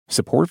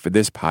Support for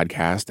this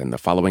podcast and the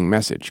following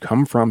message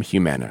come from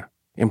Humana.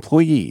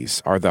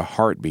 Employees are the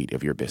heartbeat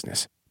of your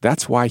business.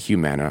 That's why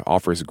Humana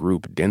offers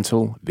group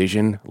dental,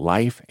 vision,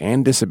 life,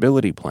 and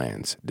disability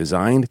plans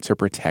designed to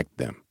protect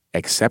them.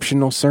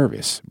 Exceptional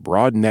service,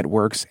 broad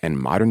networks, and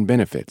modern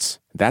benefits.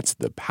 That's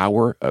the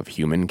power of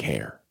human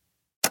care.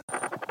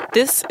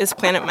 This is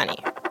Planet Money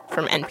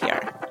from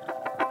NPR.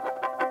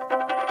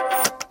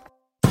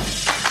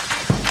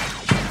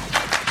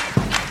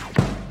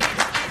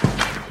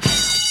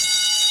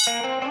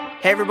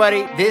 Hey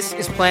everybody, this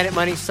is Planet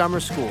Money Summer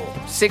School.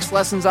 6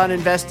 lessons on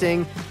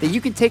investing that you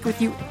can take with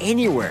you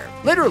anywhere,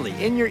 literally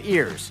in your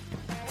ears.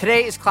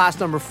 Today is class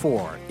number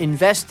 4,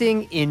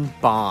 investing in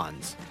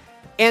bonds.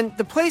 And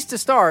the place to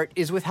start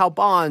is with how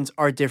bonds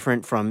are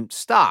different from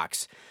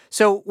stocks.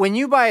 So when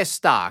you buy a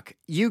stock,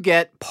 you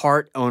get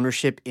part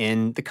ownership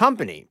in the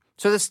company.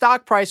 So the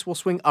stock price will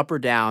swing up or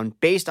down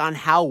based on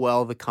how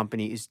well the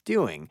company is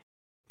doing.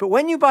 But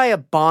when you buy a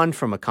bond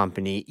from a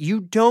company,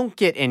 you don't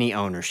get any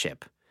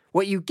ownership.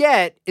 What you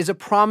get is a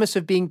promise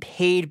of being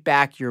paid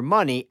back your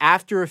money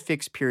after a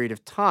fixed period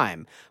of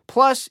time.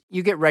 Plus,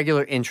 you get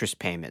regular interest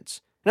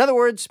payments. In other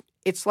words,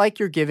 it's like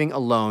you're giving a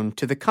loan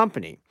to the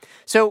company.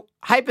 So,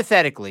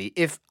 hypothetically,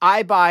 if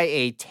I buy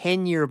a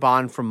 10-year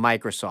bond from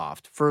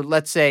Microsoft for,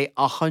 let's say,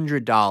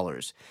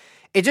 $100,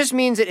 it just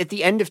means that at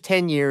the end of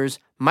 10 years,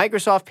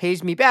 Microsoft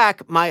pays me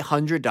back my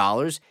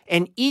 $100,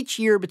 and each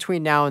year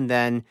between now and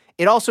then,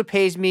 it also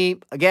pays me,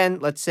 again,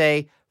 let's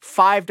say,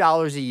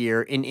 $5 a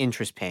year in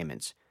interest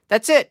payments.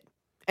 That's it.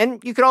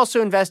 And you could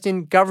also invest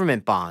in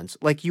government bonds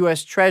like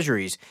U.S.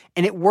 Treasuries,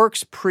 and it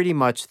works pretty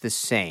much the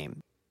same.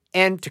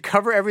 And to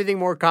cover everything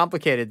more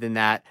complicated than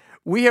that,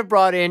 we have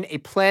brought in a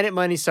Planet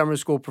Money Summer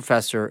School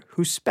professor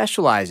who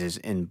specializes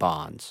in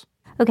bonds.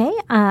 Okay,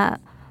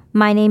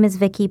 my name is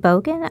Becky.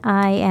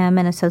 I am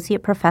an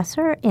associate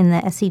professor in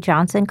the S.C.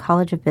 Johnson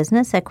College of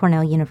Business at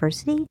Cornell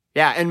University.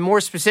 Yeah, and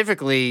more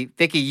specifically,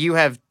 Becky, you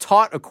have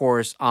taught a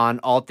course on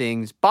all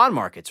things bond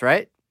markets,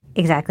 right?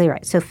 Exactly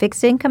right. So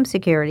fixed income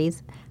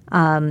securities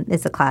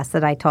is a class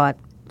that I taught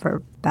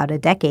for about a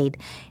decade,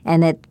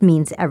 and it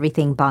means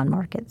everything bond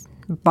markets,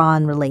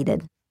 bond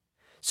related.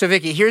 So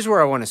Becky, here's where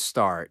I want to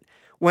start.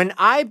 When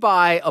I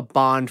buy a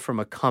bond from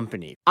a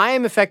company, I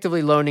am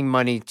effectively loaning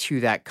money to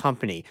that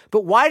company.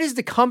 But why does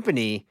the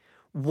company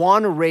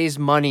want to raise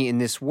money in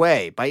this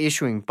way by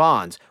issuing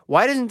bonds?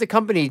 Why doesn't the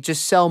company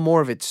just sell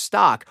more of its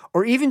stock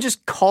or even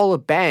just call a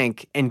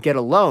bank and get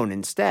a loan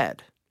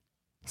instead?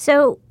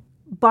 So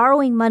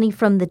borrowing money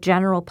from the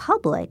general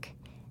public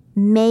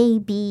may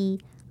be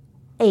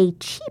a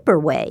cheaper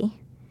way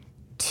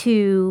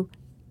to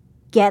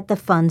get the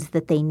funds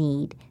that they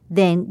need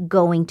than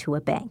going to a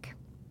bank.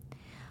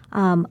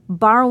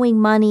 Borrowing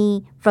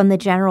money from the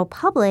general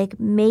public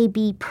may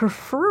be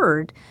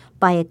preferred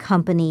by a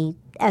company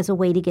as a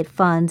way to get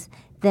funds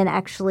than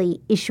actually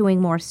issuing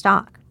more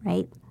stock,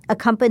 right? A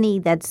company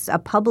that's a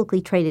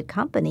publicly traded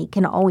company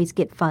can always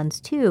get funds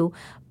too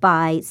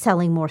by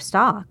selling more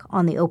stock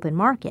on the open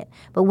market.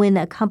 But when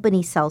a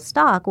company sells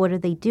stock, what are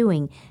they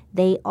doing?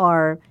 They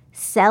are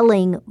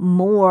selling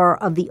more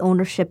of the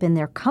ownership in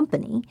their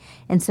company.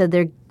 And so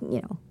they're,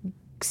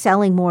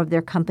 selling more of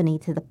their company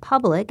to the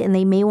public, and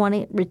they may want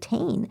to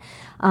retain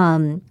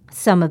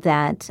some of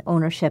that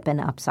ownership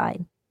and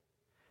upside.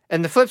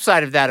 And the flip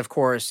side of that, of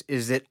course,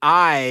 is that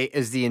I,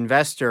 as the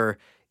investor,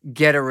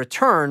 get a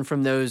return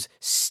from those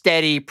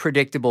steady,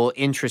 predictable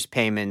interest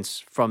payments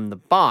from the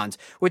bonds,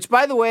 which,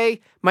 by the way,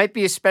 might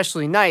be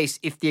especially nice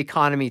if the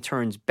economy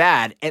turns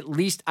bad. At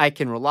least I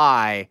can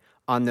rely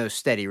on those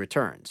steady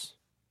returns.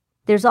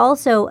 There's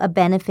also a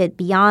benefit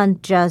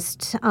beyond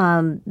just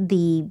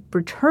the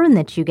return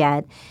that you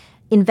get.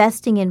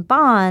 Investing in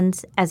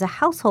bonds as a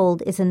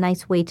household is a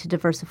nice way to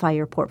diversify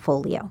your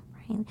portfolio.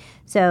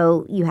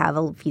 So you have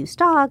a few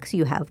stocks,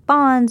 you have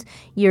bonds,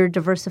 you're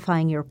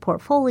diversifying your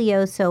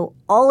portfolio. So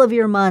all of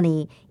your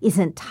money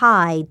isn't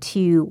tied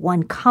to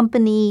one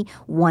company,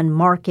 one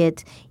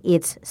market.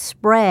 It's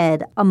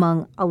spread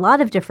among a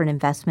lot of different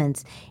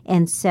investments.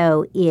 And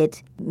so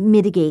it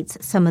mitigates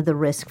some of the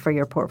risk for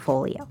your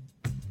portfolio.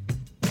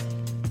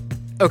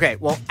 Okay,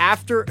 well,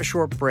 after a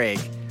short break,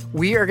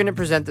 we are going to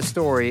present the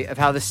story of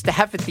how the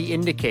staff at The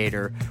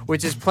Indicator,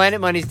 which is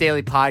Planet Money's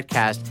daily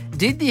podcast,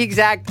 did the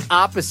exact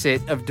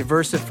opposite of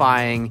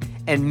diversifying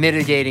and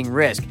mitigating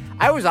risk.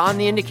 I was on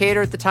The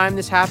Indicator at the time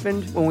this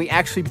happened, when we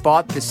actually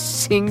bought the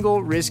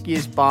single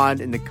riskiest bond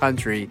in the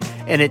country,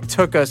 and it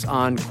took us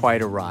on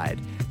quite a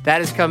ride.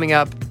 That is coming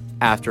up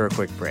after a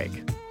quick break.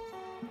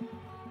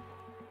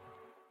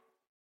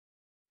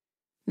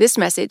 This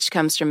message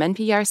comes from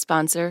NPR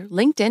sponsor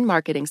LinkedIn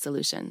Marketing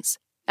Solutions.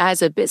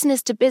 As a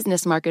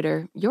business-to-business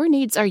marketer, your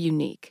needs are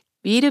unique.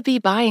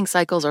 B2B buying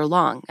cycles are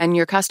long, and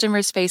your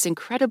customers face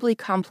incredibly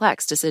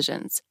complex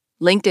decisions.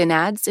 LinkedIn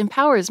Ads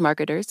empowers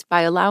marketers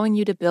by allowing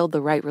you to build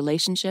the right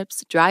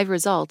relationships, drive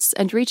results,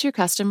 and reach your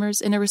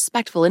customers in a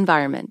respectful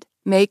environment.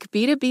 Make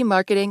B2B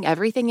marketing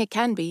everything it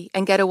can be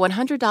and get a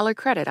 $100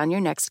 credit on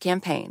your next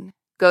campaign.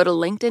 Go to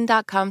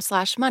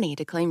linkedin.com/money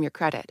to claim your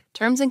credit.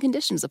 Terms and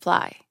conditions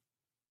apply.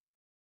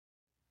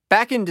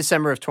 Back in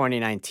December of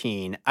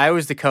 2019, I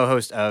was the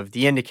co-host of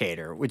The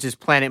Indicator, which is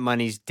Planet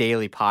Money's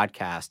daily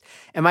podcast.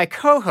 And my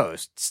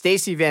co-host,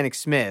 Stacey Vanek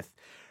Smith,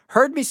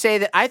 heard me say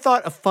that I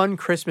thought a fun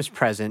Christmas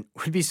present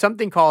would be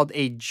something called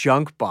a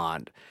junk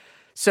bond.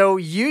 So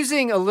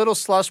using a little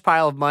slush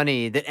pile of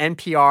money that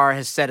NPR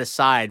has set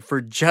aside for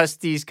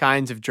just these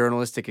kinds of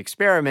journalistic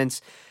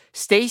experiments,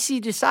 Stacey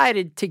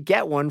decided to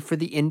get one for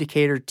The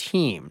Indicator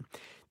team.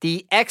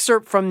 The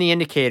excerpt from The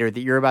Indicator that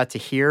you're about to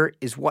hear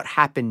is what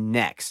happened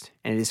next,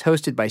 and it is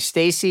hosted by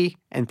Stacey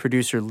and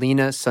producer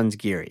Lena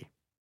Sunsgiri.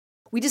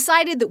 We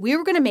decided that we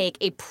were going to make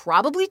a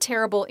probably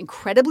terrible,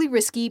 incredibly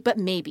risky, but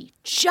maybe,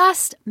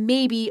 just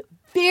maybe,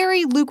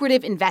 very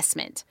lucrative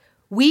investment.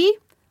 We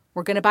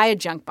were going to buy a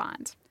junk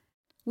bond.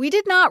 We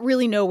did not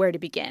really know where to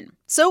begin.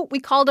 So we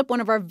called up one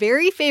of our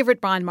very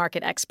favorite bond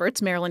market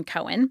experts, Marilyn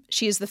Cohen.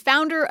 She is the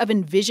founder of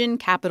Envision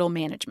Capital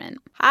Management.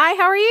 Hi,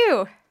 how are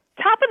you?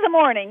 Top of the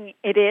morning,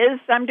 it is.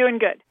 I'm doing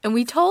good. And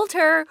we told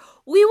her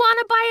we want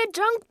to buy a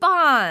junk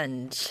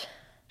bond.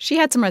 She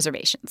had some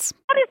reservations.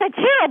 That is a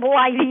terrible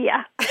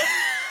idea.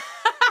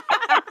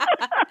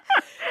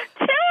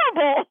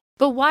 Terrible.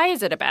 But why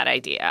is it a bad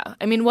idea?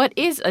 I mean, what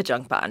is a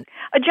junk bond?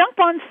 A junk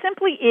bond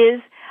simply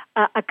is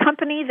a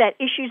company that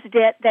issues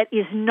debt that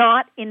is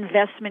not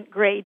investment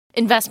grade.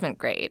 Investment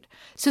grade.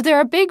 So there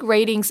are big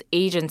ratings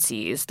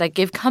agencies that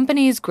give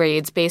companies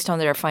grades based on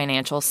their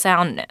financial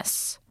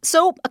soundness.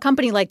 So a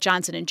company like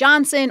Johnson &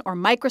 Johnson or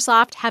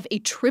Microsoft have a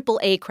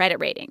AAA credit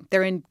rating.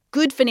 They're in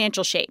good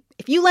financial shape.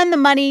 If you lend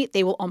them money,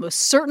 they will almost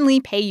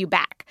certainly pay you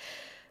back.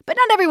 But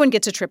not everyone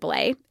gets a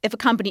AAA. If a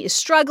company is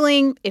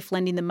struggling, if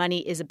lending the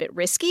money is a bit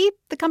risky,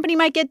 the company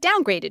might get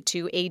downgraded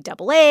to a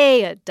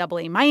AA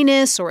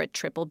minus, or a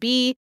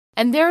BBB.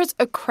 And there's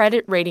a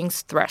credit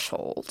ratings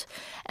threshold.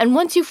 And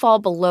once you fall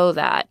below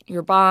that,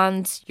 your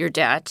bonds, your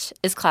debt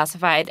is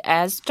classified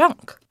as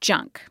junk.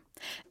 Junk.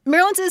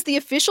 Marilyn says the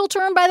official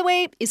term, by the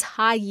way, is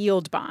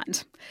high-yield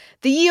bond.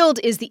 The yield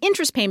is the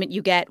interest payment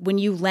you get when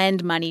you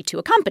lend money to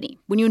a company,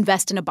 when you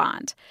invest in a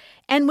bond.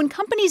 And when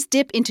companies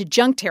dip into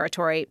junk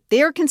territory,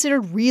 they are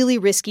considered really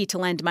risky to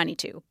lend money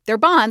to. Their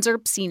bonds are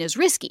seen as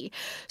risky.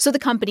 So the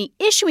company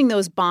issuing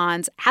those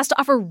bonds has to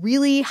offer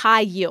really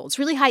high yields,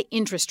 really high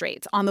interest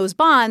rates on those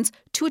bonds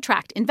to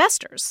attract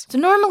investors. So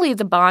normally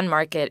the bond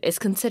market is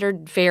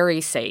considered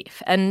very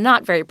safe and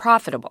not very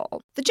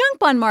profitable. The junk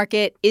bond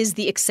market is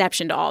the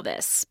exception to all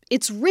this.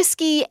 It's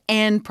risky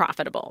and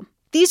profitable.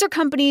 These are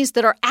companies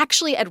that are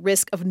actually at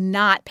risk of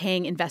not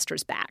paying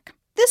investors back.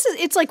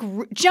 It's like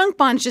junk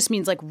bonds just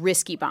means like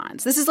risky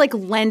bonds. This is like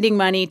lending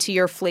money to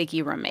your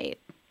flaky roommate.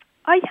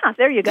 Oh, yeah,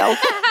 there you go.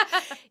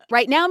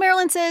 Right now,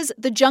 Marilyn says,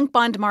 the junk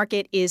bond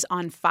market is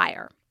on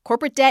fire.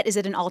 Corporate debt is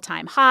at an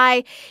all-time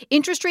high.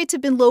 Interest rates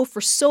have been low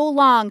for so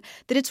long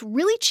that it's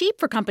really cheap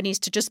for companies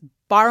to just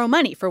borrow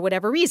money for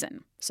whatever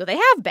reason. So they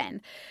have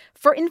been.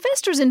 For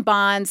investors in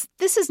bonds,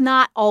 this is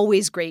not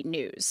always great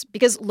news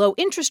because low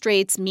interest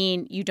rates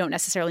mean you don't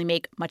necessarily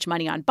make much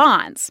money on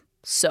bonds.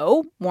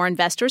 So more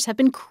investors have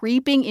been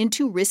creeping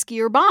into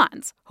riskier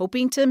bonds,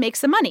 hoping to make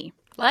some money.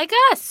 Like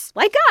us.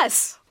 Like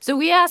us. So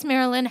we asked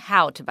Marilyn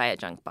how to buy a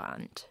junk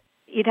bond.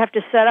 You'd have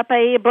to set up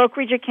a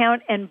brokerage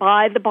account and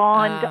buy the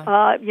bond,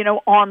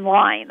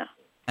 online.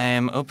 I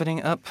am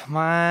opening up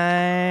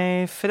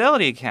my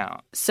Fidelity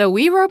account. So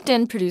we roped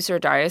in producer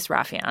Darius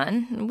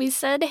Raffian. We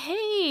said,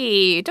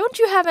 hey, don't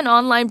you have an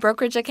online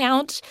brokerage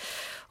account?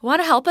 Want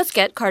to help us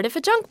get Cardiff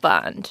a junk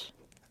bond?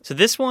 So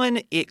this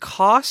one, it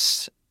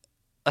costs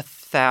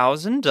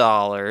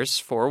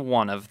 $1,000 for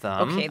one of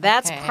them. Okay,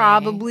 that's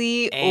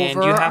probably and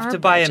over you have our to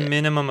buy budget. a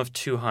minimum of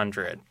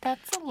 $200.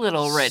 That's a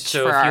little rich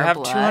so for if you our have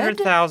blood.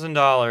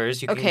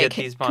 $200,000, you can get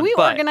these bonds. Can we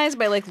but organize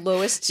by like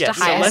lowest Yes, to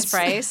so highest let's-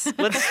 price?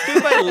 Let's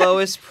do by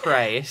lowest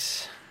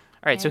price.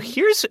 All right, so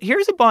here's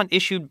a bond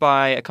issued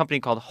by a company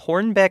called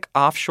Hornbeck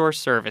Offshore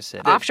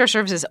Services. Offshore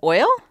services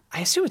oil?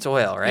 I assume it's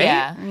oil, right?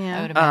 Yeah,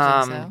 I would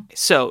imagine so.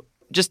 So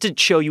just to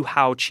show you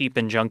how cheap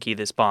and junky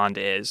this bond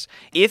is,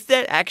 if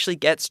that actually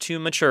gets to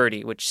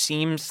maturity, which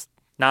seems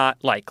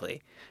not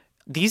likely,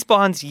 these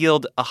bonds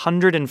yield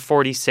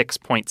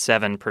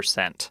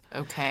 146.7%.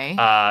 Okay.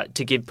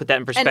 To put that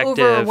in perspective. And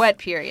over what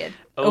period?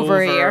 Over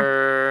a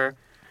year?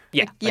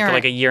 Yeah, Year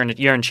like a year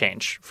and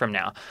change from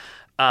now.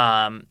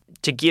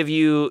 To give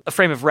you a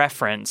frame of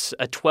reference,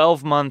 a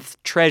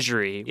 12-month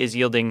treasury is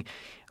yielding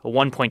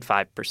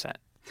 1.5%.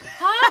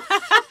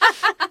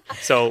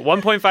 So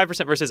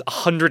 1.5% versus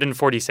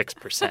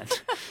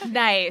 146%.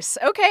 Nice.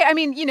 Okay. I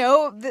mean,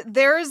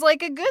 there's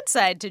like a good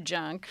side to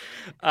junk.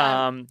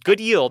 Good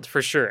yield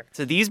for sure.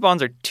 So these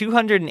bonds are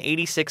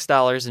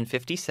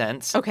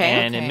 $286.50. Okay.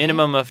 And a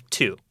minimum of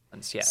 $2.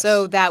 Yes.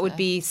 So that would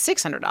be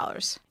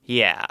 $600.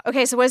 Yeah.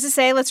 Okay. So what does it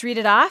say? Let's read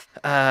it off.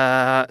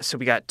 So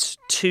we got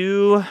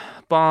two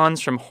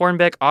bonds from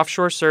Hornbeck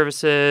Offshore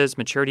Services,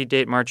 maturity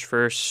date March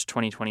 1st,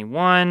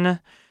 2021.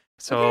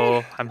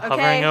 So I'm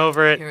hovering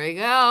over it. Here we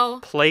go.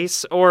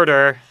 Place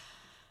order.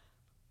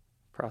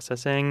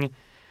 Processing.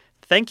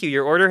 Thank you.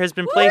 Your order has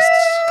been placed.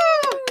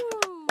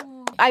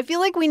 I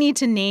feel like we need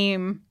to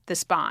name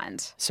this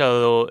bond.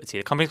 So, let's see.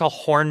 The company's called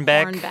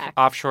Hornbeck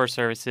Offshore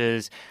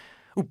Services.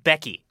 Ooh,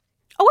 Becky.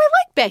 Oh, I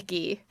like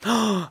Becky.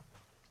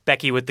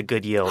 Becky with the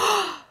good yield.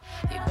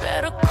 You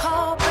better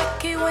call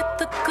Becky with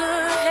the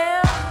good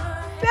help.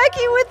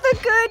 Becky with the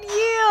good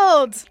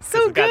yield.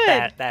 So good.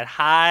 Got that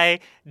high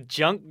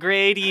junk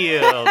grade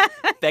yield.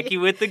 Becky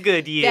with the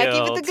good yield.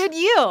 Becky with the good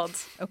yield.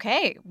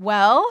 Okay,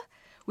 well,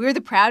 we're the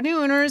proud new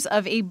owners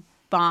of a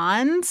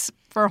bond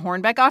for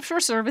Hornbeck Offshore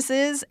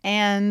Services,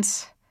 and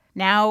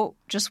now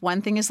just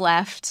one thing is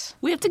left.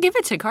 We have to give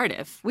it to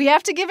Cardiff. We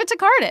have to give it to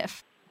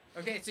Cardiff.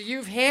 Okay, so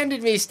you've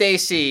handed me,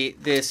 Stacey,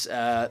 this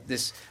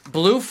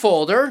blue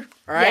folder,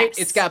 all right? Yes.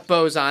 It's got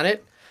bows on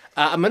it.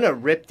 I'm going to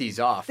rip these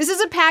off. This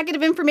is a packet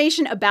of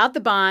information about the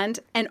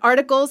bond and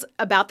articles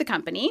about the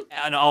company.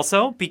 And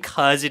also,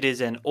 because it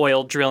is an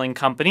oil drilling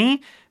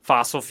company,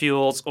 fossil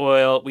fuels,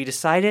 oil, we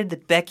decided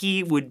that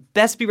Becky would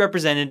best be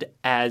represented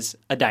as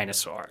a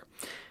dinosaur.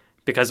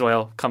 Because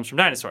oil comes from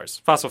dinosaurs,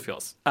 fossil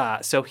fuels.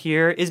 So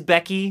here is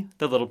Becky,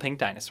 the little pink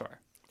dinosaur.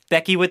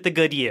 Becky with the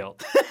good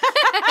yield.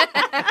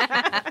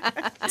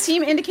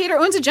 Team Indicator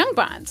owns a junk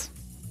bond.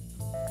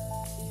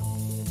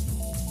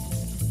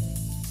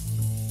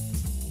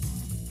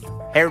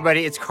 Hey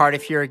everybody, it's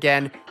Cardiff here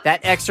again.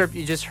 That excerpt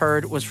you just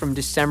heard was from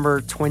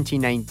December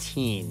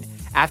 2019.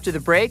 After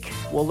the break,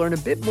 we'll learn a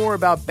bit more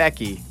about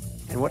Becky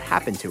and what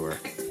happened to her.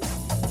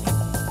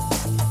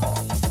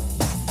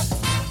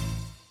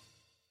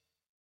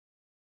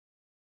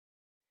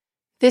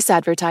 This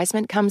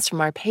advertisement comes from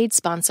our paid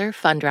sponsor,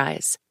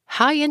 Fundrise.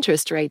 High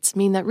interest rates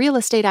mean that real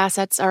estate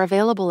assets are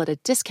available at a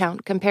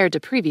discount compared to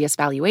previous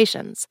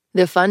valuations.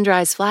 The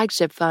Fundrise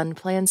Flagship Fund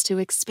plans to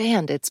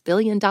expand its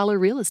billion-dollar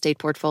real estate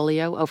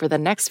portfolio over the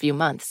next few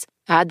months.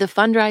 Add the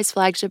Fundrise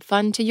Flagship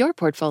Fund to your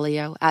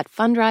portfolio at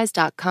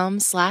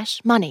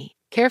fundrise.com/money.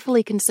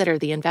 Carefully consider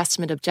the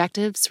investment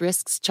objectives,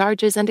 risks,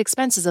 charges, and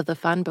expenses of the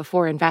fund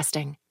before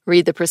investing.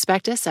 Read the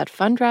prospectus at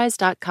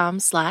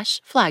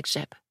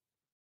fundrise.com/flagship.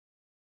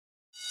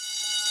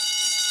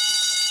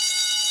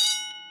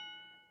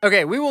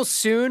 Okay, we will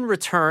soon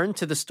return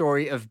to the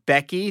story of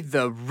Becky,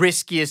 the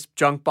riskiest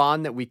junk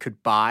bond that we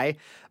could buy.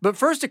 But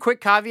first, a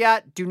quick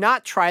caveat. Do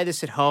not try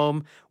this at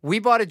home. We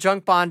bought a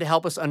junk bond to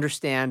help us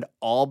understand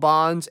all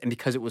bonds and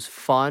because it was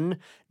fun,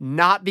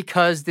 not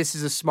because this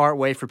is a smart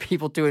way for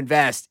people to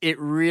invest. It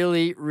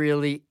really,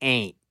 really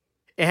ain't.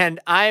 And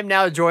I am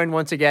now joined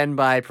once again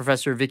by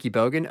Professor Vicky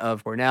Bogan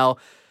of Cornell.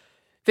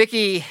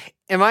 Vicky,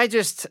 am I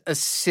just a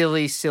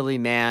silly, silly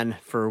man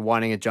for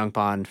wanting a junk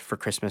bond for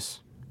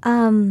Christmas?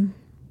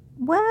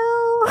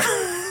 Well,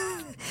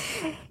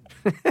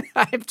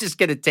 I'm just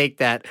going to take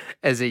that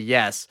as a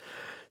yes.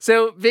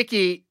 So,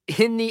 Vicky,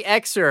 in the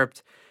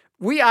excerpt,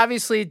 we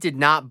obviously did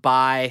not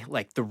buy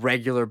like the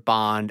regular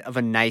bond of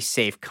a nice,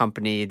 safe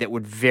company that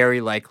would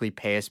very likely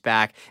pay us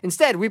back.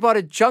 Instead, we bought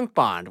a junk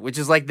bond, which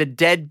is like the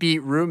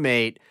deadbeat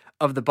roommate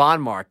of the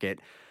bond market.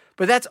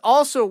 But that's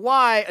also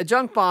why a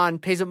junk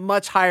bond pays a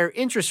much higher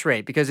interest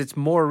rate because it's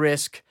more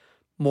risk,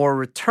 more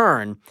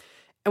return.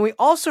 And we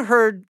also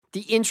heard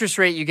the interest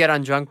rate you get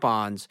on junk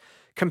bonds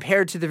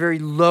compared to the very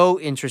low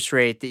interest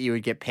rate that you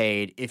would get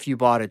paid if you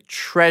bought a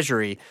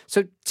treasury.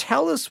 So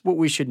tell us what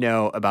we should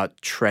know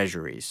about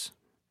treasuries.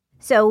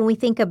 so when we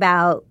think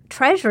about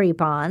treasury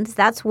bonds,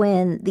 that's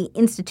when the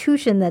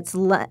institution that's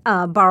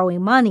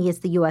borrowing money is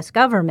the U.S.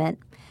 government.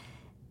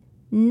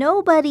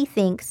 Nobody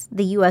thinks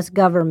the U.S.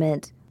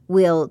 government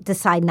will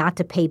decide not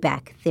to pay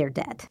back their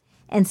debt.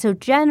 And so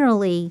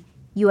generally,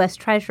 U.S.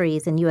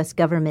 treasuries and U.S.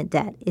 government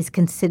debt is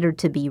considered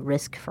to be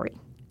risk-free.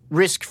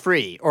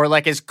 Risk-free, or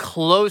like as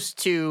close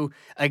to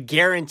a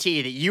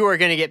guarantee that you are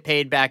going to get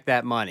paid back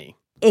that money.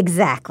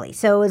 Exactly.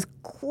 So as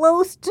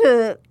close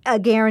to a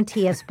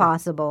guarantee as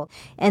possible.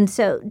 And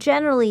so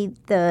generally,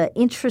 the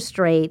interest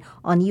rate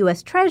on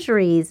U.S.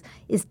 treasuries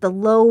is the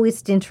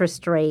lowest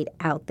interest rate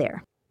out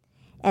there.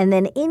 And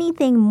then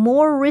anything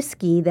more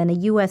risky than a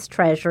U.S.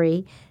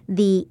 treasury,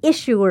 the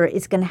issuer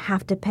is going to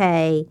have to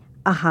pay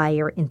a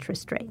higher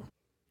interest rate.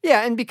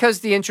 Yeah, and because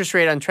the interest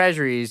rate on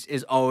treasuries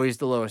is always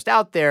the lowest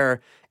out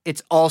there,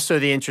 it's also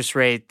the interest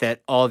rate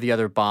that all the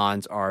other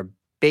bonds are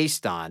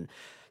based on.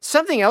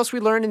 Something else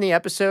we learned in the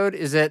episode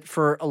is that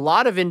for a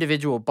lot of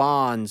individual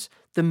bonds,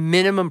 the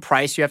minimum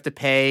price you have to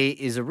pay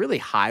is a really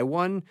high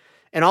one.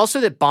 And also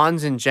that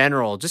bonds in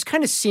general just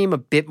kind of seem a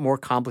bit more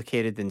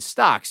complicated than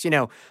stocks. You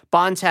know,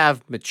 bonds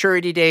have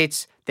maturity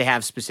dates, they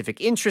have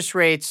specific interest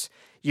rates,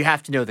 you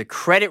have to know the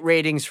credit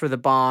ratings for the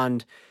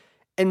bond.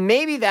 And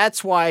maybe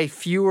that's why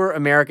fewer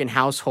American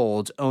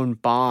households own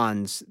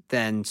bonds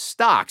than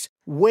stocks.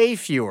 Way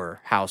fewer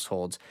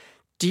households.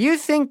 Do you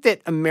think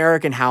that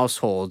American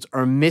households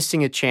are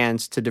missing a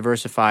chance to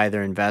diversify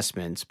their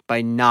investments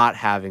by not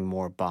having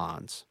more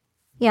bonds?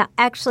 Yeah,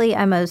 actually,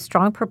 I'm a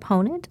strong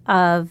proponent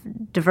of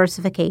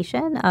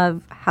diversification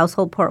of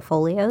household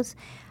portfolios.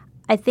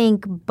 I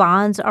think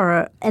bonds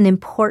are an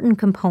important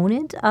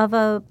component of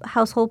a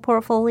household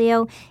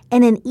portfolio,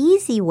 and an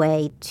easy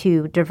way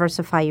to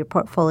diversify your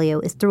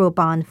portfolio is through a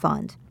bond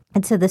fund.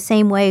 And so the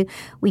same way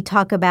we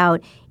talk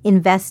about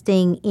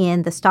investing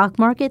in the stock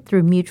market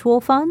through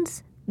mutual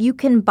funds, you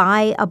can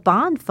buy a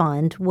bond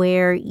fund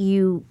where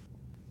you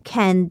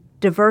can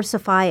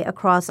diversify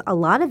across a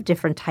lot of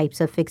different types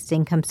of fixed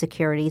income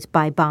securities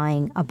by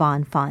buying a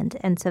bond fund.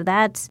 And so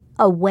that's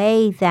a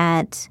way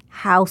that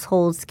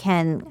households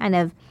can kind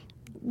of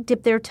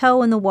dip their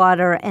toe in the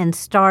water and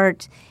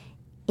start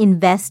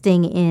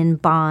investing in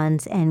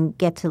bonds and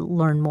get to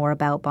learn more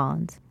about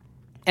bonds.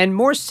 And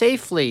more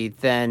safely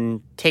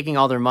than taking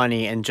all their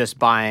money and just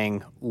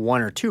buying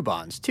one or two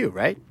bonds too,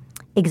 right?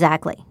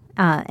 Exactly.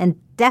 And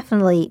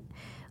definitely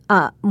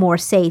more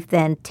safe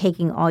than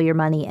taking all your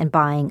money and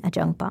buying a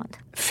junk bond.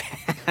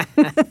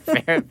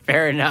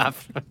 Fair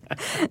enough.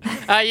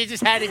 You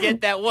just had to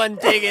get that one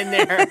dig in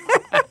there.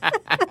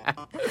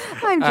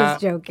 I'm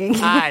just joking.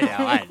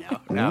 I know.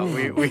 No,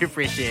 we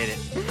appreciate it.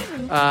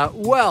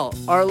 Well,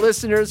 our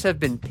listeners have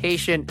been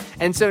patient,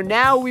 and so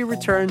now we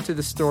return to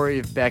the story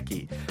of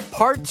Becky.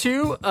 Part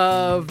 2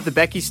 of the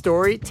Becky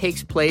story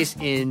takes place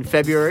in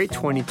February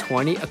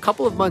 2020, a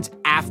couple of months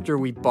after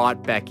we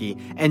bought Becky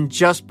and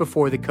just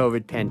before the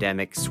COVID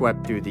pandemic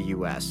swept through the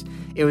U.S.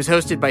 It was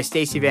hosted by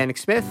Stacey Vanek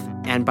Smith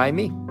and by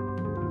me.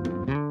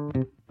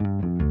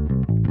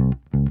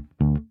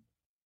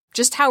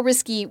 Just how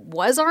risky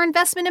was our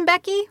investment in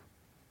Becky?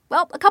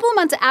 Well, a couple of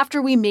months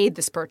after we made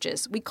this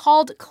purchase, we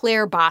called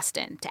Claire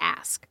Boston to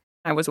ask.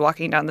 I was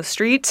walking down the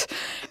street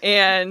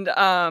and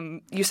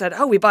you said,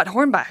 "Oh, we bought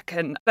Hornbeck,"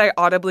 and I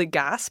audibly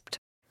gasped.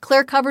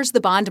 Claire covers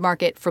the bond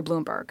market for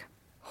Bloomberg.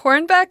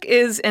 Hornbeck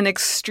is an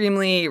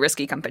extremely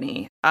risky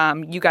company.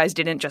 You guys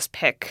didn't just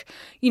pick,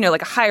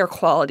 like a higher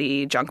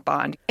quality junk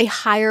bond. A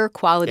higher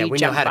quality junk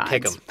bond. Yeah, we know how to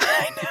pick them.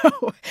 I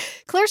know.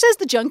 Claire says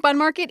the junk bond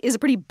market is a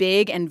pretty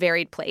big and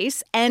varied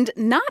place, and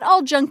not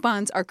all junk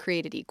bonds are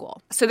created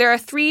equal. So there are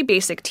 3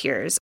 basic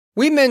tiers.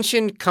 We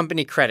mentioned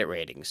company credit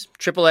ratings,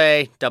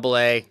 AAA,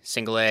 AA,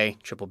 single A,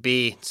 triple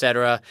B,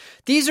 etc.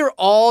 These are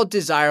all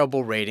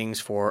desirable ratings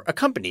for a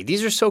company.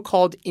 These are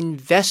so-called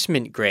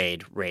investment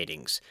grade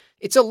ratings.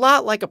 It's a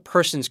lot like a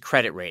person's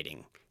credit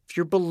rating. If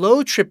you're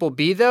below triple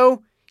B,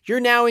 though, you're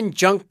now in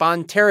junk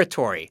bond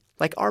territory,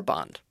 like our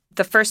bond.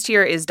 The first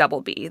tier is double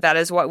B. That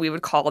is what we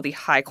would call the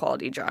high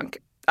quality junk.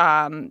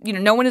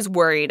 No one is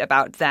worried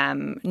about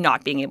them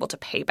not being able to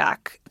pay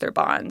back their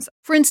bonds.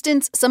 For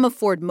instance, some of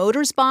Ford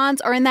Motors'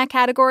 bonds are in that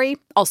category,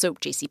 also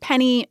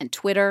JCPenney and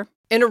Twitter.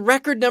 And a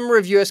record number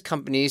of U.S.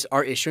 companies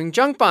are issuing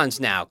junk bonds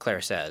now,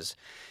 Claire says.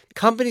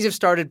 Companies have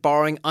started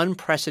borrowing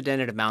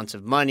unprecedented amounts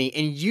of money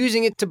and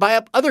using it to buy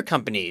up other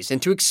companies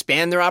and to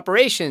expand their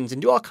operations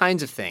and do all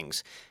kinds of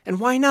things. And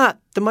why not?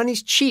 The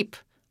money's cheap.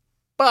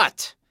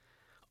 But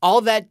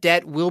all that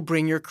debt will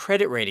bring your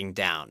credit rating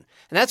down.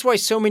 And that's why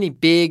so many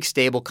big,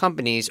 stable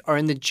companies are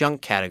in the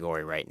junk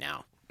category right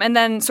now. And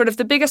then sort of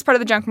the biggest part of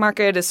the junk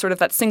market is sort of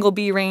that single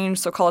B range,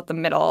 so call it the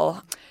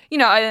middle.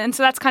 And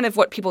so that's kind of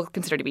what people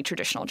consider to be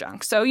traditional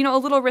junk. So, a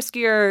little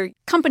riskier.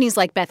 Companies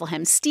like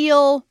Bethlehem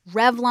Steel,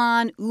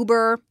 Revlon,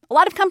 Uber, a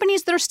lot of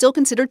companies that are still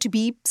considered to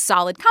be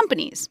solid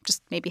companies,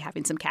 just maybe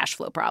having some cash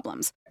flow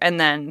problems. And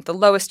then the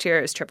lowest tier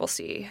is triple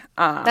C.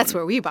 That's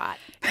where we bought.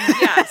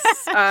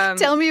 Yes.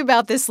 Tell me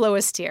about this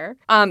lowest tier.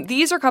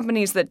 These are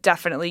companies that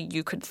definitely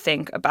you could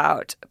think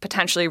about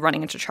potentially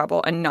running into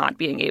trouble and not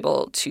being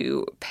able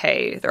to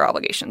pay their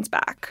obligations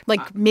back.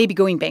 Like maybe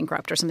going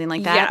bankrupt or something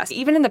like that? Yes.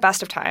 Even in the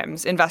best of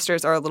times, investors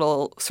are a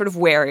little sort of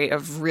wary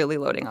of really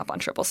loading up on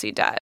triple C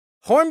debt.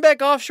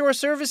 Hornbeck Offshore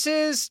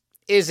Services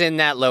is in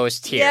that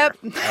lowest tier.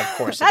 Yep. Of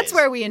course it That's is.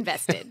 where we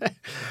invested.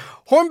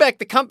 Hornbeck,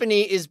 the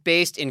company, is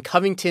based in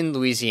Covington,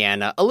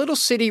 Louisiana, a little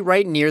city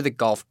right near the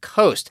Gulf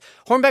Coast.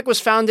 Hornbeck was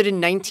founded in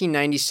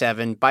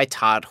 1997 by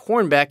Todd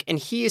Hornbeck, and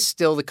he is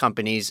still the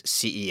company's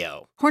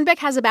CEO. Hornbeck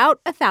has about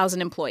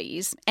 1,000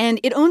 employees, and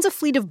it owns a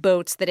fleet of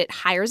boats that it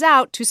hires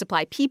out to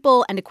supply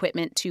people and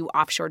equipment to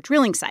offshore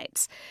drilling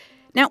sites.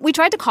 Now, we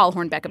tried to call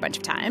Hornbeck a bunch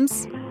of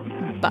times,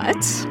 but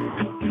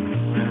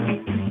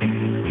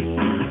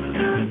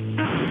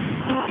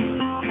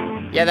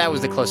yeah, that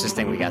was the closest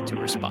thing we got to a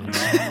response.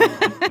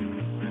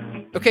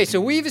 Okay,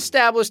 so we've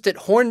established that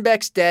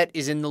Hornbeck's debt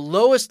is in the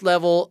lowest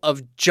level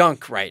of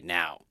junk right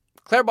now.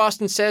 Claire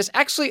Boston says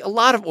actually a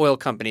lot of oil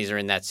companies are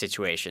in that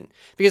situation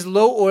because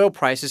low oil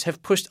prices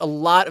have pushed a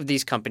lot of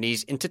these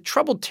companies into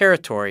troubled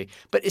territory,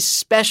 but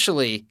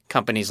especially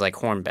companies like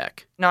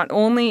Hornbeck. Not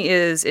only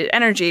is it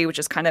energy, which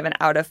is kind of an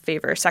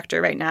out-of-favor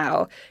sector right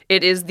now,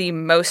 it is the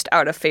most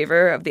out of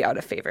favor of the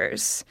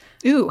out-of-favors.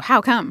 Ooh,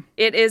 how come?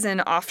 It is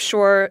an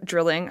offshore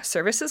drilling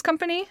services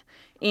company.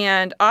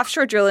 And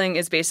offshore drilling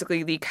is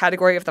basically the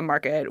category of the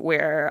market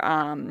where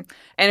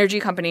energy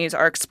companies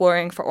are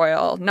exploring for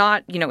oil,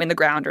 not, in the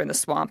ground or in the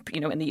swamp,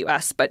 in the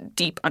U.S., but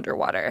deep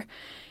underwater.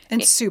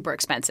 And super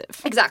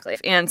expensive. Exactly.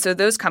 And so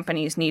those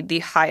companies need the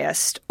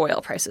highest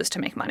oil prices to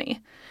make money.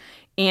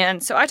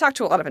 And so I talk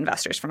to a lot of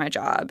investors for my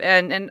job.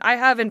 And I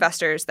have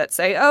investors that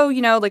say,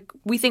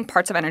 we think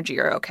parts of energy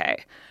are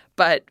okay.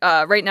 But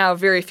right now,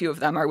 very few of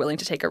them are willing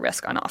to take a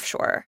risk on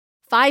offshore.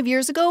 5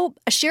 years ago,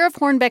 a share of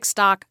Hornbeck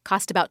stock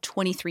cost about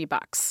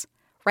 $23.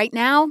 Right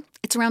now,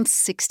 it's around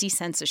 60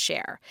 cents a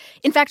share.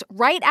 In fact,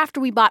 right after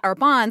we bought our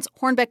bonds,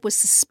 Hornbeck was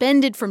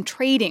suspended from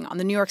trading on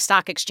the New York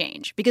Stock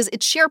Exchange because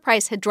its share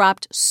price had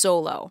dropped so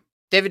low.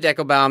 David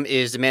Deckelbaum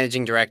is the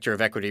managing director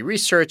of equity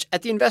research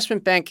at the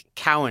investment bank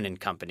Cowen &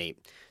 Company.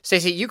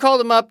 Stacey, you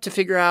called him up to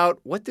figure out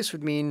what this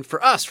would mean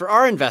for us, for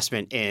our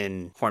investment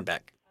in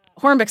Hornbeck.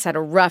 Hornbeck's had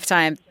a rough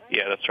time.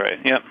 Yeah, that's right.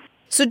 Yep.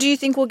 So do you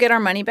think we'll get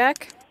our money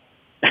back?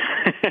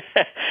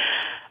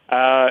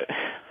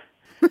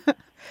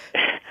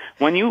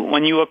 When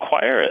you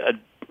acquire a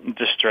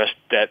distressed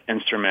debt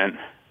instrument,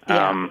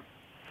 I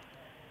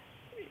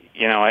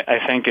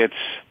think it's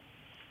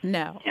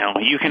no.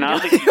 You can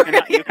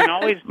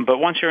always, but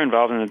once you're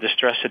involved in a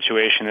distressed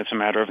situation, it's a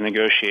matter of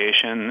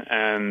negotiation,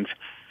 and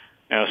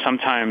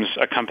sometimes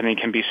a company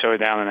can be so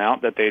down and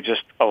out that they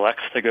just elect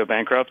to go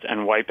bankrupt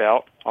and wipe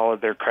out all of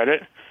their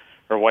credit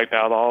or wipe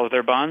out all of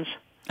their bonds.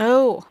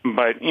 Oh.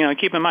 But,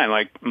 keep in mind,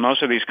 like,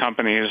 most of these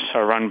companies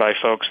are run by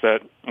folks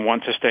that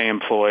want to stay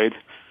employed,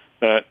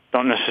 that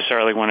don't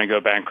necessarily want to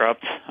go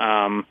bankrupt.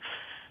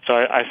 So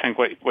I think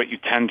what you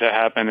tend to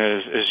happen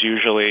is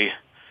usually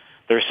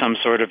there's some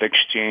sort of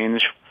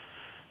exchange,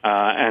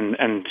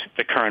 and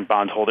the current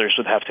bondholders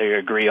would have to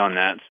agree on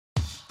that.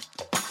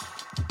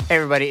 Hey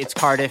everybody, it's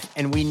Cardiff,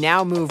 and we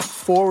now move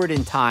forward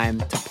in time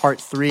to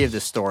part 3 of the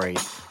story,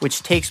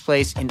 which takes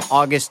place in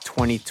August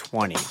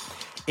 2020.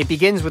 It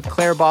begins with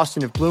Claire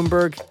Boston of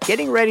Bloomberg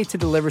getting ready to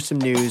deliver some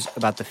news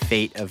about the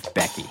fate of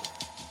Becky.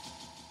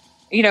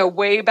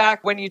 Way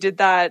back when you did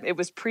that, it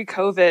was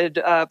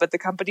pre-COVID, but the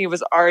company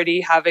was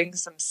already having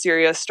some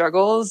serious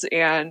struggles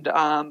and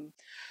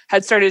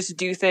had started to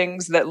do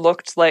things that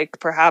looked like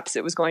perhaps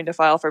it was going to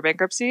file for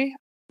bankruptcy.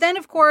 Then,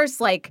 of course,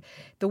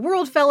 the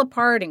world fell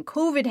apart and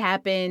COVID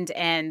happened,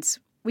 and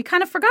we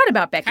kind of forgot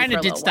about Becky for a little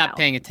while. Kind of did stop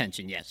paying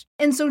attention, yes.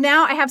 And so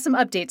now I have some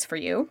updates for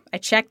you. I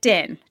checked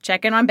in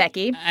on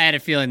Becky. I had a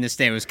feeling this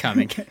day was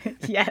coming.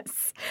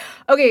 Yes.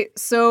 Okay,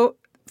 so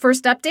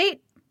first update,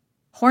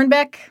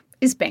 Hornbeck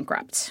is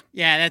bankrupt.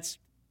 Yeah, that's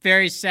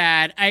very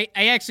sad. I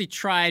actually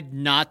tried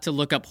not to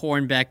look up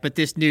Hornbeck, but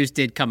this news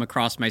did come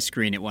across my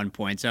screen at one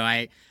point. So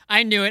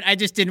I knew it. I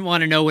just didn't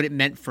want to know what it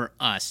meant for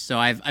us. So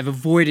I've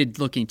avoided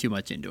looking too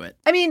much into it.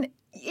 I mean,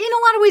 in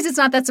a lot of ways, it's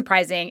not that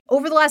surprising.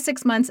 Over the last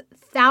 6 months,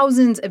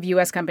 thousands of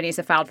U.S. companies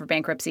have filed for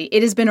bankruptcy.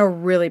 It has been a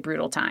really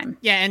brutal time.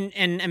 Yeah,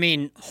 and I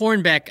mean,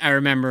 Hornbeck, I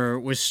remember,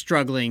 was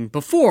struggling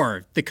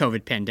before the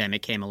COVID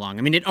pandemic came along.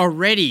 I mean, it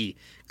already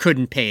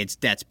couldn't pay its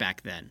debts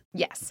back then.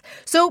 Yes.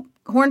 So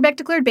Hornbeck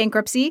declared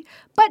bankruptcy.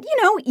 But,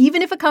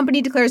 even if a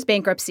company declares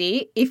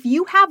bankruptcy, if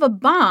you have a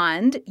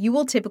bond, you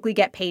will typically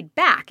get paid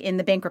back in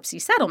the bankruptcy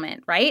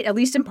settlement, right? At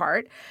least in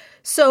part.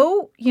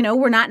 So,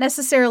 we're not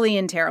necessarily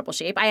in terrible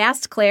shape. I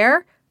asked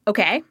Claire,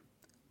 okay,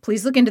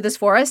 please look into this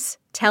for us.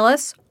 Tell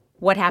us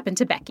what happened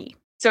to Becky.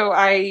 So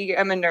I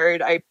am a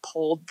nerd. I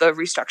pulled the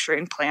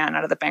restructuring plan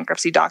out of the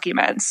bankruptcy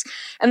documents.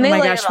 And oh my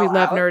gosh, we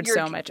love nerds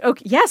so much.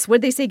 Okay, yes,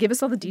 what'd they say? Give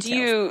us all the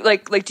details. Do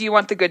you do you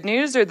want the good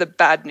news or the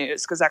bad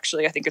news? Because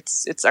actually, I think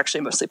it's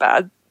actually mostly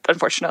bad,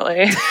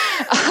 unfortunately.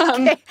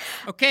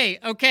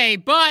 Okay,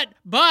 but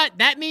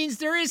that means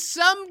there is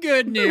some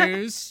good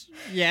news.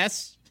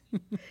 Yes.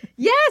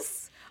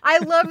 Yes. I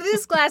love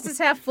this glass is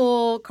half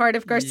full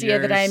Cardiff Garcia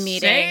that I'm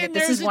meeting.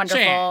 This is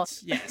wonderful.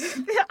 Chance. Yes.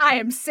 I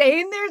am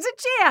saying there's a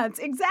chance.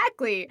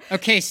 Exactly.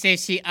 Okay,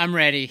 Stacey, I'm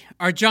ready.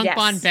 Our junk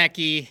bond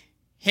Becky,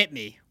 hit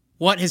me.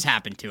 What has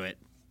happened to it?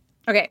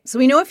 Okay, so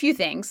we know a few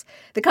things.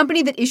 The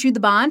company that issued the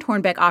bond,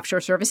 Hornbeck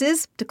Offshore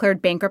Services,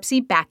 declared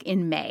bankruptcy back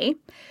in May.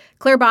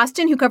 Claire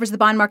Boston, who covers the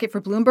bond market for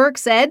Bloomberg,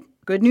 said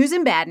good news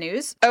and bad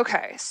news.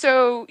 Okay,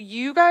 so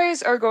you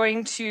guys are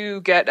going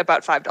to get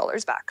about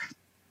 $5 back.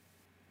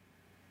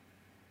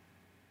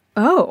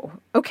 Oh,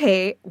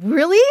 okay.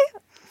 Really?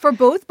 For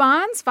both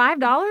bonds,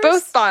 $5?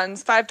 Both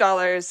bonds,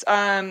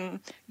 $5.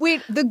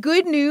 Wait, the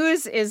good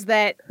news is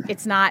that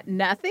it's not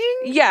nothing?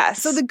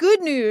 Yes. So the good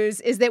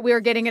news is that we are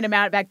getting an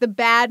amount back. The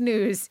bad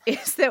news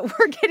is that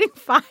we're getting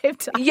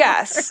 $5.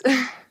 Yes.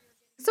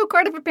 So,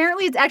 Cardiff,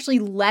 apparently it's actually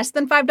less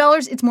than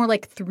 $5. It's more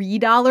like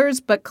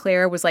 $3, but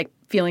Claire was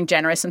feeling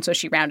generous, and so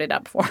she rounded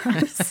up for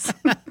us.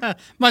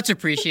 Much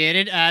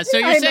appreciated. So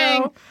you're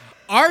saying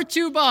our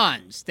 2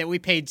 bonds that we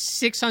paid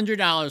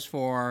 $600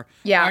 for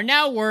are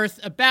now worth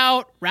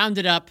about,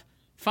 rounded up,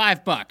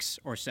 $5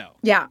 or so.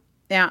 Yeah.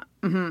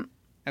 Mm-hmm.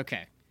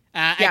 Okay.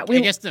 I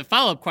guess the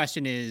follow-up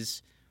question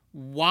is,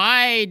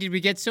 why did we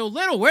get so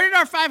little? Where did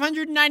our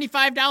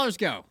 $595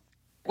 go?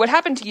 What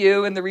happened to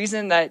you, and the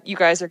reason that you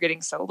guys are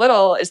getting so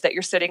little, is that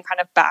you're sitting kind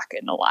of back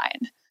in the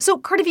line. So,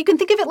 Cardiff, you can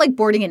think of it like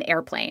boarding an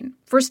airplane.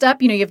 First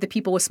up, you have the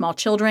people with small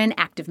children,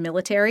 active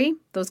military.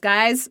 Those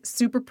guys,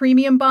 super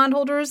premium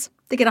bondholders,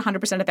 they get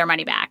 100% of their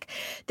money back.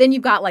 Then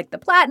you've got the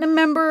platinum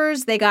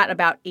members. They got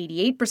about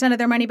 88% of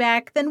their money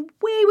back. Then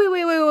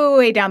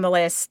way down the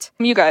list.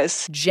 You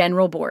guys.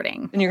 General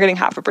boarding. And you're getting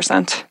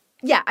 0.5%.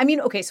 Yeah,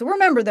 okay, so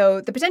remember,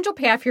 though, the potential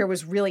payoff here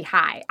was really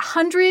high,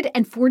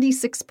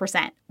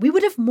 146%. We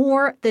would have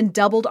more than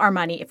doubled our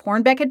money if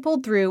Hornbeck had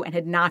pulled through and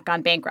had not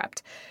gone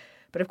bankrupt.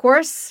 But of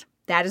course,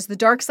 that is the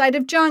dark side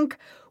of junk.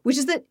 which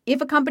is that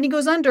if a company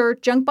goes under,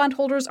 junk bond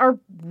holders are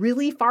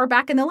really far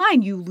back in the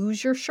line. You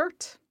lose your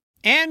shirt.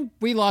 And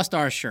we lost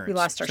our shirts. We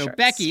lost our shirts. So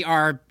Becky,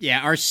 our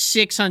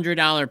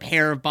 $600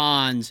 pair of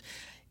bonds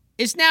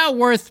is now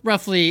worth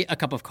roughly a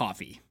cup of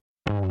coffee.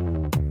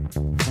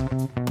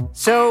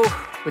 So,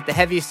 with the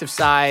heaviest of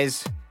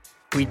sighs,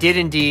 we did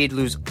indeed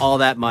lose all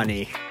that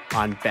money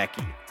on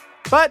Becky.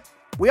 But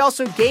we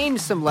also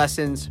gained some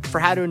lessons for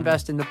how to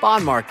invest in the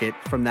bond market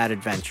from that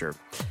adventure.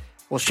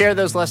 We'll share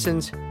those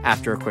lessons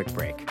after a quick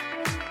break.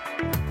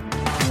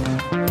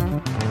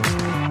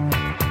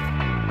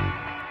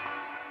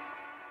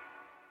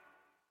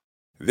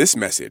 This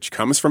message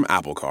comes from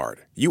Apple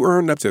Card. You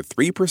earn up to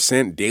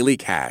 3% daily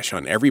cash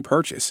on every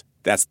purchase.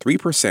 That's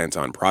 3%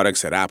 on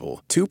products at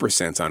Apple,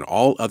 2% on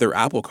all other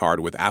Apple Card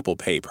with Apple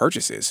Pay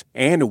purchases,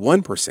 and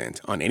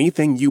 1% on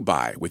anything you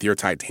buy with your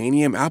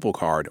titanium Apple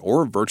Card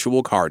or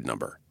virtual card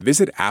number.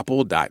 Visit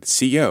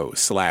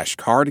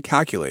apple.co/card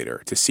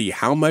calculator to see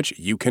how much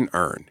you can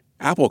earn.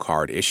 Apple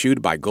Card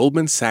issued by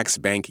Goldman Sachs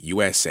Bank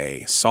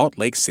USA, Salt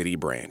Lake City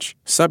branch.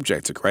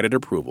 Subject to credit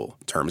approval.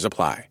 Terms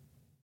apply.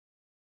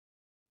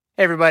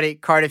 Hey everybody,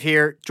 Cardiff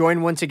here,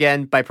 joined once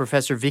again by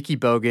Professor Vicky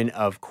Bogan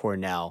of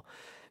Cornell.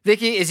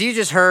 Vicky, as you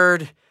just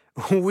heard,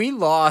 we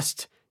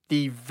lost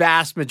the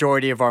vast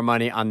majority of our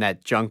money on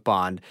that junk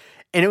bond.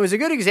 And it was a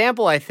good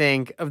example, I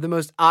think, of the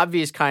most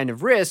obvious kind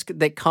of risk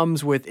that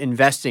comes with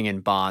investing in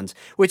bonds,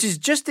 which is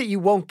just that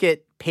you won't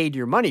get paid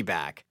your money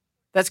back.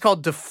 That's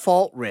called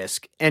default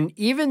risk. And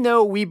even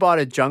though we bought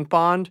a junk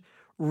bond,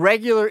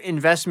 regular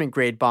investment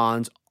grade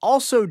bonds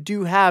also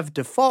do have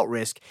default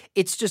risk.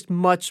 It's just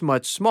much,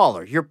 much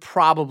smaller. You're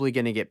probably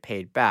going to get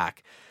paid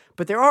back.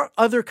 But there are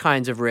other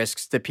kinds of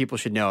risks that people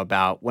should know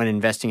about when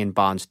investing in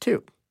bonds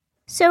too.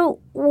 So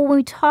when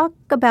we talk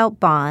about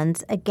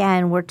bonds,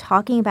 again, we're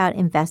talking about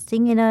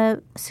investing in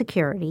a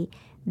security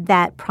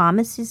that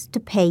promises to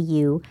pay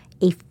you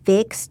a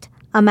fixed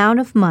amount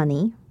of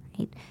money.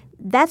 Right?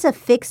 That's a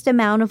fixed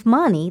amount of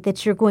money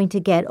that you're going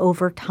to get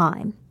over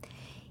time.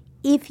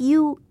 If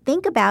you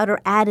think about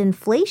or add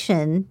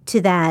inflation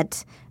to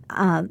that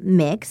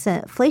mix,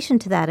 inflation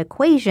to that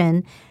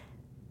equation,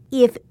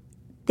 if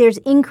there's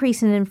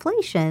increase in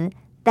inflation,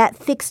 that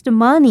fixed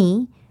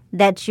money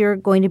that you're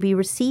going to be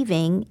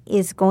receiving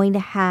is going to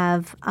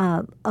have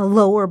a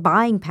lower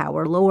buying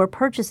power, lower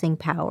purchasing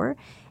power.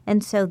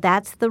 And so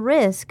that's the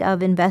risk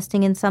of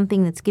investing in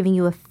something that's giving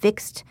you a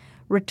fixed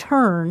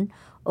return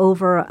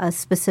over a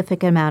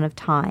specific amount of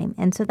time.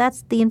 And so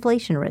that's the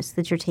inflation risk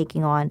that you're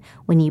taking on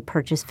when you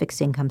purchase fixed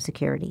income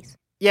securities.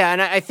 Yeah,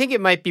 and I think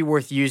it might be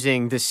worth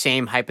using the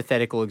same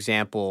hypothetical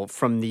example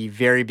from the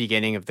very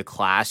beginning of the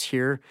class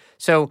here.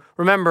 So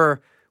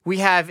remember, we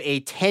have a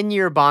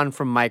 10-year bond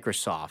from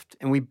Microsoft,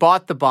 and we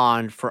bought the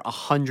bond for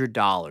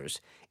 $100.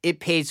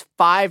 It pays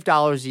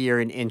 $5 a year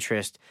in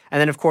interest.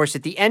 And then, of course,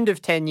 at the end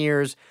of 10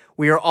 years,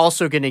 we are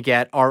also going to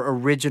get our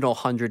original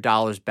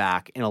 $100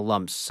 back in a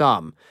lump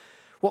sum.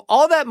 Well,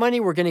 all that money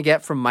we're going to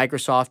get from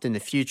Microsoft in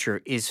the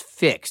future is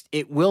fixed.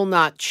 It will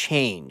not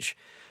change.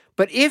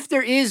 But if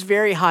there is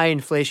very high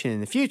inflation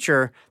in the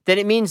future, then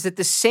it means that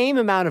the same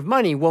amount of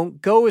money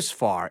won't go as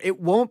far. It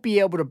won't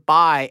be able to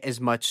buy as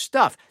much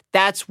stuff.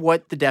 That's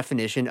what the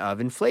definition of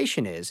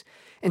inflation is.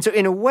 And so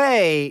in a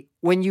way,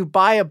 when you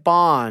buy a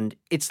bond,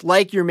 it's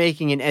like you're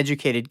making an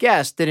educated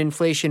guess that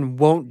inflation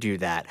won't do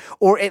that.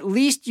 Or at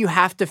least you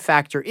have to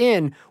factor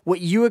in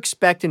what you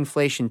expect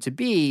inflation to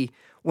be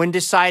when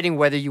deciding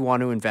whether you want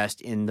to invest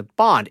in the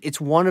bond.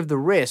 It's one of the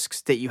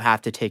risks that you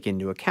have to take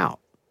into account.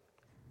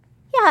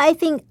 Yeah,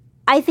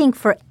 I think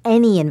for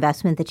any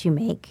investment that you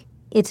make,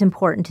 it's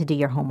important to do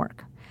your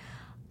homework.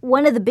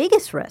 One of the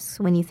biggest risks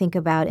when you think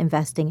about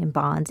investing in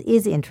bonds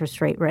is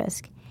interest rate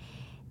risk.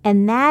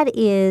 And that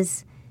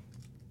is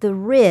the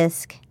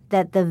risk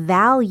that the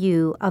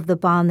value of the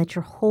bond that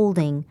you're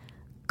holding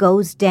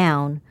goes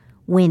down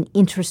when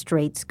interest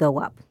rates go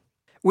up.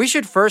 We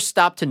should first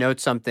stop to note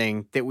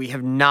something that we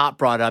have not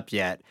brought up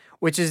yet,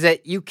 which is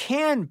that you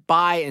can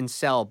buy and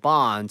sell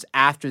bonds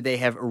after they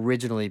have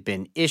originally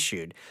been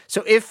issued.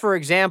 So if, for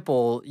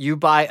example, you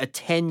buy a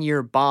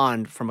 10-year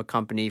bond from a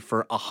company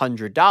for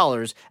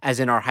 $100, as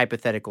in our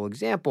hypothetical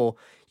example,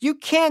 you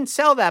can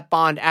sell that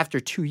bond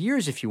after 2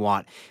 years if you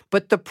want,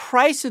 but the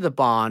price of the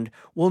bond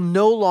will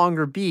no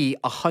longer be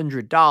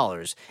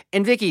 $100.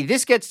 And Vicky,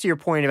 this gets to your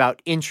point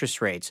about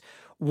interest rates.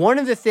 One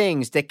of the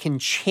things that can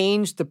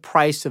change the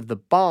price of the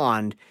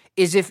bond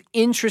is if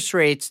interest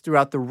rates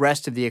throughout the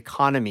rest of the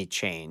economy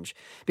change.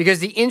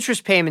 Because the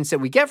interest payments that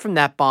we get from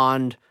that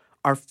bond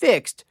are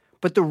fixed,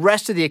 but the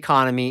rest of the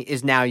economy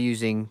is now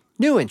using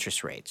new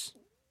interest rates.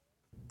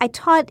 I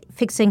taught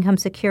fixed income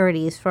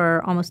securities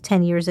for almost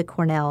 10 years at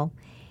Cornell.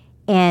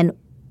 And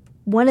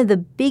one of the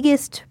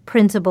biggest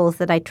principles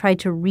that I tried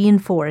to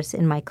reinforce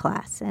in my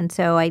class, and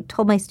so I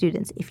told my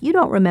students, if you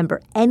don't remember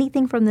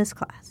anything from this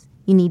class,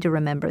 you need to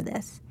remember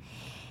this.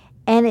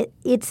 And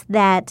it's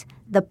that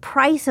the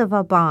price of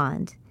a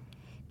bond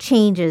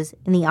changes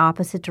in the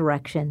opposite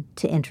direction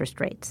to interest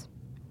rates.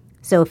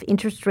 So if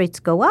interest rates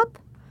go up,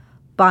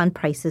 bond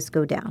prices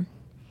go down.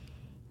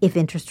 If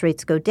interest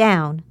rates go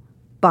down,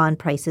 bond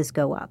prices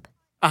go up.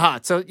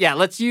 So,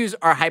 let's use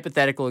our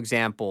hypothetical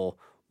example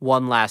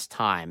one last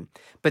time.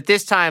 But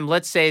this time,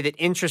 let's say that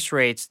interest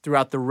rates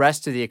throughout the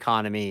rest of the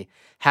economy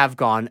have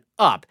gone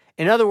up.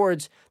 In other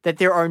words, that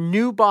there are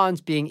new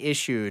bonds being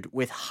issued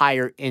with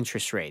higher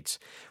interest rates.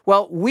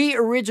 Well, we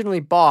originally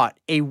bought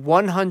a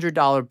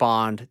 $100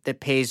 bond that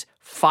pays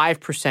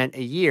 5%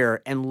 a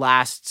year and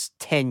lasts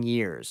 10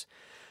 years.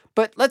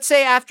 But let's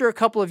say after a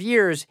couple of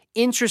years,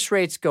 interest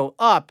rates go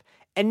up,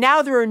 and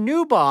now there are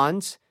new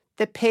bonds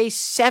that pay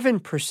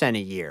 7% a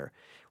year,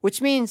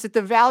 which means that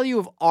the value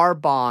of our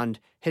bond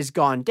has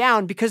gone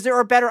down because there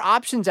are better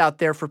options out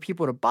there for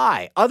people to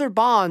buy, other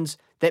bonds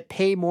that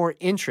pay more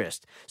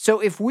interest. So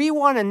if we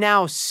want to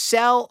now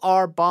sell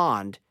our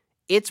bond,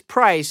 its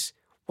price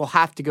will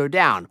have to go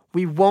down.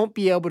 We won't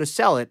be able to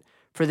sell it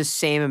for the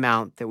same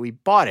amount that we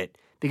bought it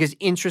because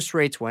interest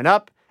rates went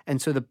up,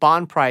 and so the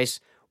bond price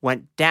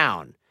went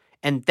down.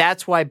 And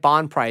that's why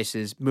bond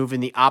prices move in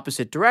the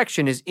opposite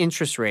direction as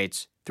interest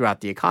rates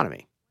throughout the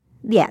economy.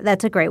 Yeah,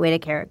 that's a great way to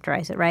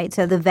characterize it, right?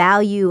 So the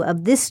value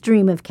of this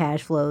stream of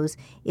cash flows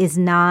is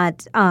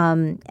not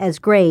as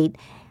great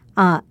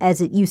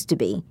as it used to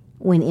be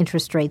when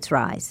interest rates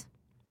rise.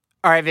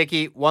 All right,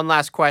 Vicky, one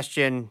last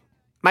question.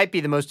 Might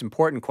be the most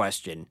important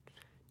question.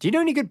 Do you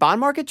know any good bond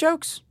market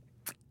jokes?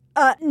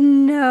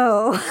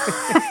 No.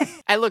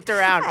 I looked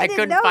around. I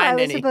couldn't find I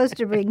was any. supposed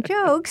to bring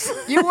jokes.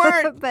 You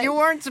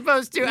weren't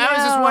supposed to. No, I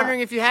was just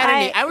wondering if you had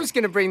any. I was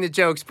going to bring the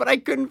jokes, but I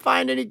couldn't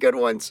find any good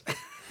ones.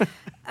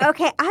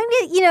 Okay,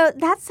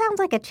 that sounds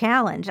like a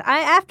challenge.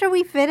 After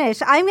we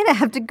finish, I'm going to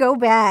have to go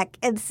back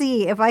and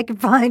see if I can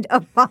find a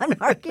bond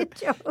market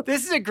joke.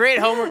 This is a great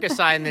homework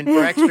assignment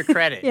for extra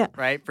credit,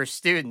 right, for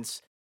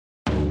students.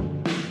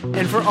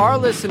 And for our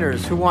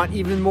listeners who want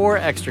even more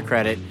extra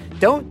credit,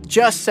 don't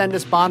just send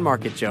us bond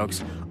market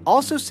jokes.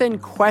 Also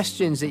send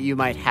questions that you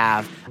might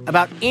have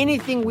about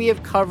anything we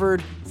have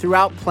covered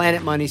throughout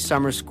Planet Money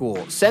Summer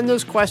School. Send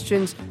those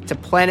questions to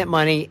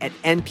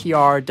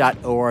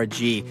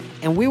planetmoney@npr.org,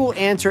 and we will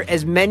answer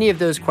as many of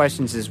those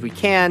questions as we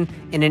can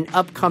in an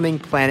upcoming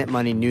Planet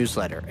Money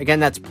newsletter. Again,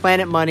 that's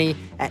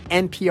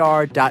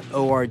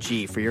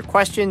planetmoney@npr.org for your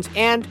questions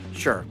and,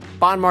 sure,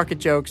 bond market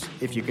jokes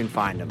if you can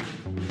find them.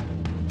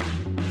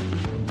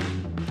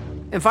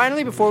 And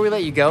finally, before we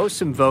let you go,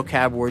 some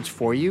vocab words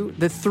for you.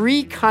 The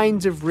 3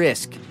 kinds of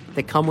risk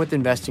that come with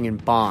investing in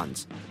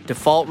bonds.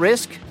 Default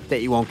risk,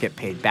 that you won't get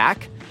paid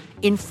back.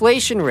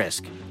 Inflation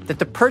risk, that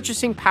the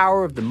purchasing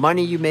power of the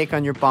money you make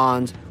on your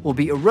bonds will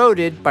be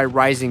eroded by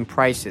rising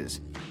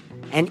prices.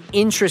 And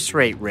interest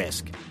rate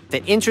risk,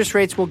 that interest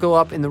rates will go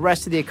up in the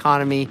rest of the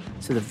economy,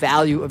 so the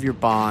value of your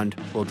bond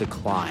will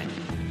decline.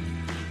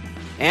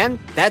 And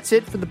that's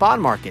it for the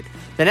bond market.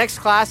 The next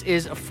class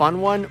is a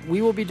fun one.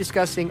 We will be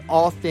discussing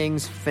all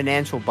things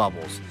financial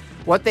bubbles,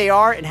 what they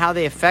are and how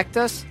they affect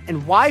us,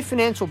 and why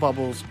financial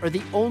bubbles are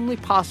the only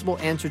possible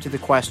answer to the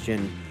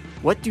question,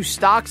 what do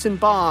stocks and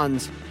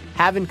bonds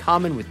have in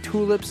common with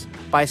tulips,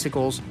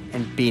 bicycles,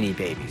 and beanie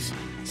babies?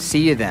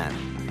 See you then.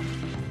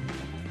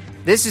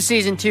 This is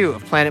Season 2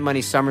 of Planet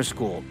Money Summer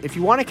School. If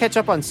you want to catch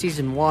up on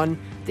Season 1,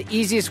 the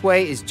easiest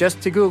way is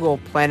just to Google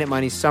Planet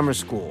Money Summer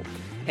School.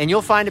 And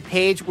you'll find a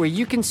page where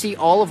you can see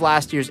all of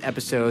last year's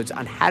episodes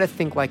on how to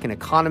think like an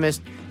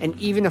economist and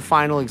even a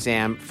final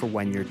exam for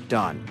when you're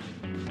done.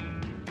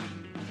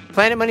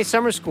 Planet Money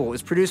Summer School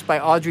is produced by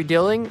Audrey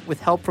Dilling with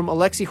help from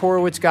Alexi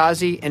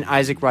Horowitz-Ghazi and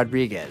Isaac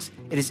Rodriguez.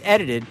 It is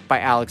edited by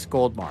Alex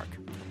Goldmark.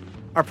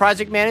 Our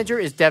project manager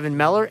is Devin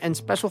Meller, and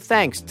special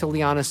thanks to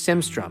Liana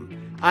Simstrom.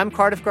 I'm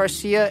Cardiff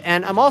Garcia,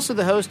 and I'm also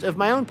the host of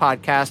my own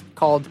podcast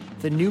called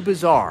The New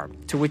Bazaar,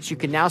 to which you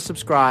can now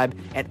subscribe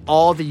at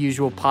all the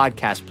usual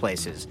podcast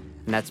places.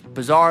 And that's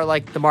Bazaar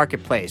like the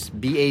marketplace,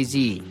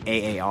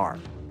 Bazaar.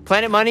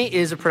 Planet Money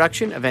is a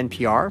production of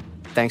NPR.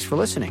 Thanks for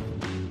listening.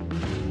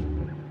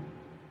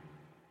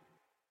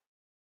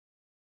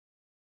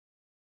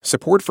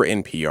 Support for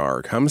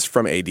NPR comes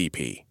from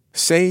ADP.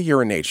 Say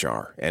you're in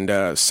HR and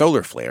a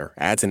solar flare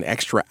adds an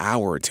extra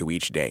hour to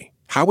each day.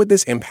 How would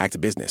this impact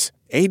business?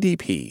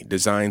 ADP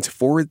designs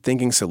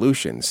forward-thinking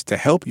solutions to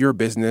help your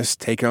business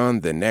take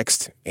on the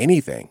next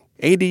anything.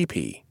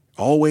 ADP,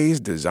 always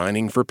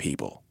designing for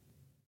people.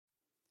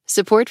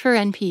 Support for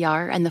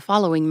NPR and the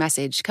following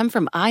message come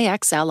from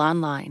IXL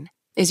Online.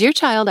 Is your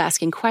child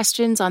asking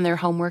questions on their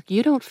homework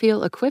you don't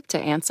feel equipped to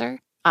answer?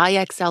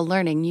 IXL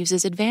Learning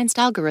uses advanced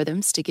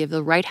algorithms to give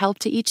the right help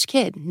to each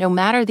kid, no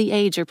matter the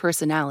age or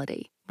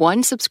personality.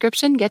 One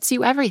subscription gets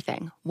you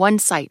everything. One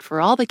site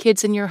for all the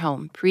kids in your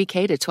home,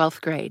 pre-K to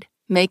 12th grade.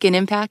 Make an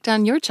impact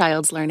on your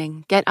child's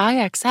learning. Get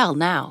IXL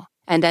now.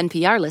 And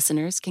NPR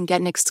listeners can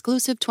get an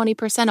exclusive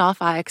 20% off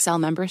IXL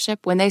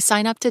membership when they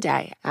sign up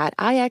today at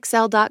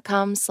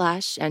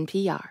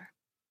IXL.com/NPR.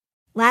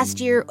 Last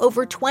year,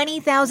 over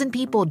 20,000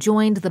 people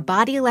joined the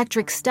Body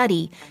Electric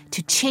study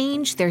to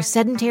change their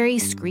sedentary,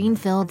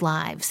 screen-filled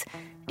lives.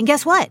 And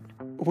guess what?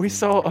 We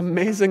saw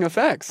amazing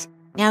effects.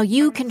 Now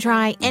you can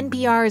try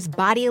NPR's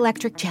Body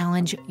Electric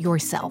Challenge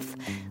yourself.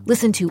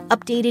 Listen to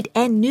updated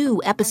and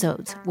new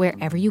episodes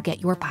wherever you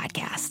get your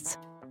podcasts.